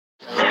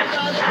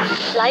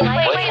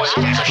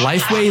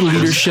Lifeway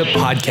Leadership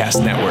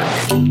Podcast Network.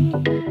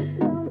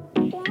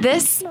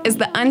 This is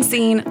the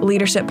Unseen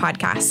Leadership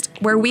Podcast,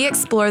 where we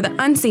explore the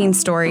unseen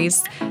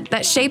stories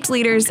that shaped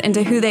leaders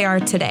into who they are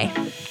today.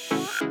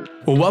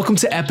 Well, welcome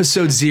to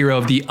episode 0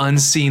 of the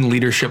Unseen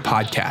Leadership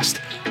Podcast.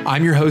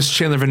 I'm your host,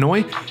 Chandler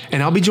Vanoy,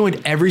 and I'll be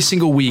joined every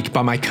single week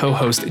by my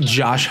co-host,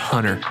 Josh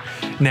Hunter.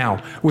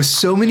 Now, with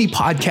so many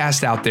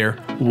podcasts out there,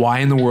 why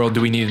in the world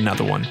do we need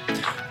another one?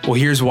 Well,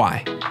 here's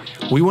why.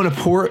 We want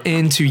to pour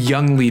into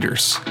young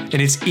leaders, and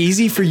it's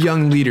easy for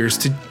young leaders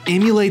to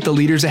emulate the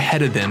leaders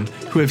ahead of them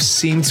who have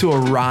seemed to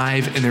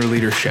arrive in their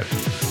leadership.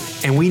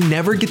 And we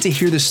never get to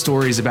hear the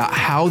stories about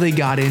how they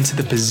got into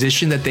the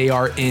position that they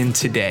are in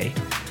today.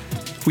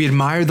 We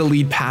admire the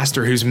lead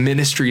pastor whose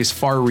ministry is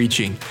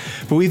far-reaching,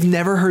 but we've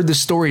never heard the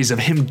stories of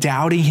him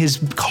doubting his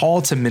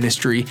call to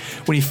ministry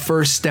when he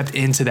first stepped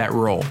into that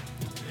role.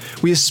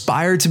 We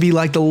aspire to be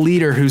like the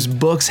leader whose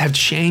books have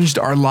changed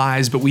our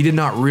lives, but we did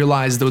not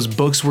realize those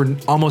books were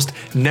almost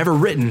never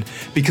written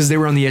because they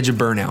were on the edge of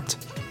burnout.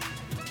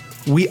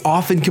 We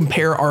often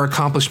compare our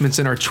accomplishments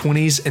in our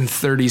 20s and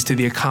 30s to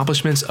the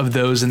accomplishments of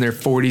those in their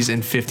 40s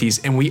and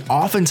 50s, and we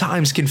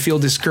oftentimes can feel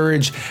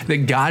discouraged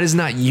that God is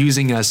not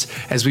using us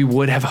as we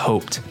would have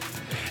hoped.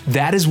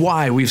 That is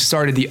why we've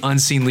started the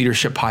Unseen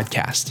Leadership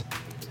Podcast.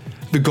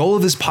 The goal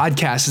of this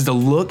podcast is to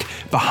look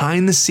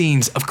behind the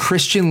scenes of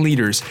Christian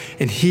leaders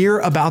and hear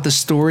about the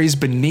stories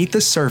beneath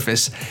the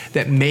surface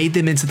that made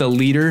them into the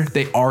leader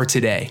they are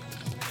today.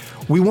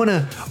 We want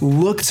to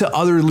look to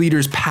other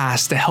leaders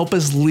past to help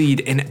us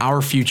lead in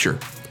our future.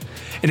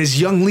 And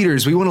as young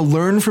leaders, we want to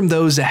learn from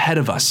those ahead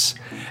of us.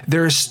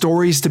 There are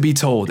stories to be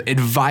told,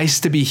 advice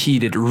to be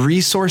heeded,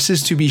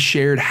 resources to be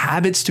shared,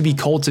 habits to be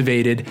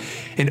cultivated,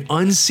 and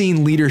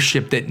unseen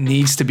leadership that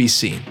needs to be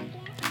seen.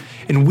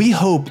 And we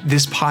hope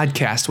this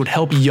podcast would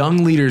help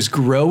young leaders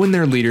grow in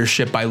their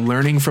leadership by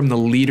learning from the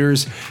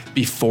leaders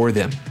before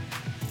them.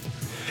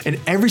 And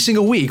every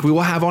single week, we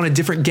will have on a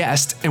different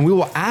guest, and we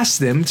will ask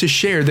them to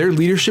share their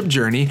leadership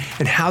journey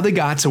and how they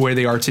got to where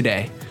they are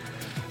today.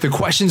 The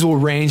questions will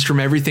range from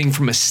everything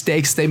from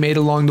mistakes they made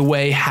along the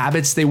way,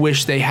 habits they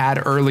wish they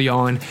had early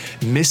on,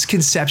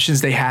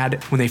 misconceptions they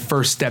had when they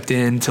first stepped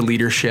into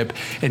leadership,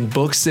 and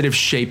books that have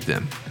shaped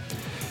them.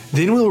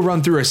 Then we will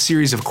run through a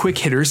series of quick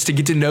hitters to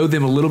get to know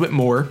them a little bit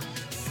more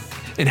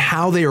and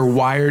how they are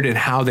wired and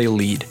how they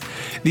lead.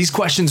 These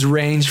questions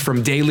range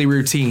from daily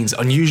routines,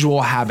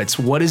 unusual habits,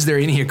 what is their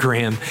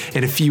Enneagram,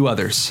 and a few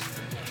others.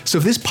 So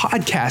if this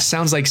podcast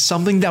sounds like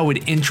something that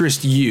would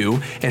interest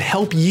you and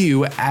help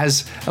you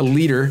as a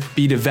leader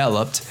be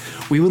developed,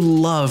 we would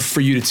love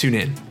for you to tune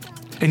in.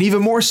 And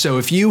even more so,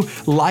 if you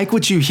like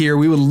what you hear,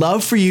 we would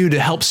love for you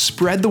to help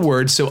spread the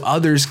word so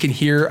others can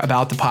hear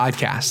about the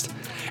podcast.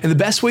 And the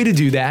best way to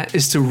do that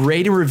is to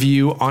rate and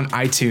review on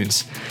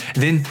iTunes.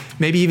 And then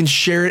maybe even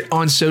share it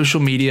on social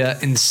media.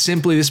 And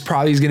simply, this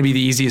probably is going to be the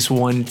easiest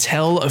one.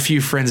 Tell a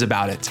few friends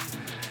about it.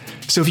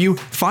 So if you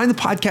find the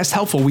podcast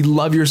helpful, we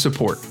love your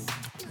support.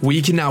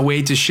 We cannot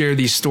wait to share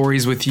these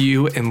stories with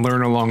you and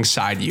learn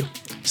alongside you.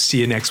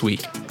 See you next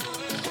week.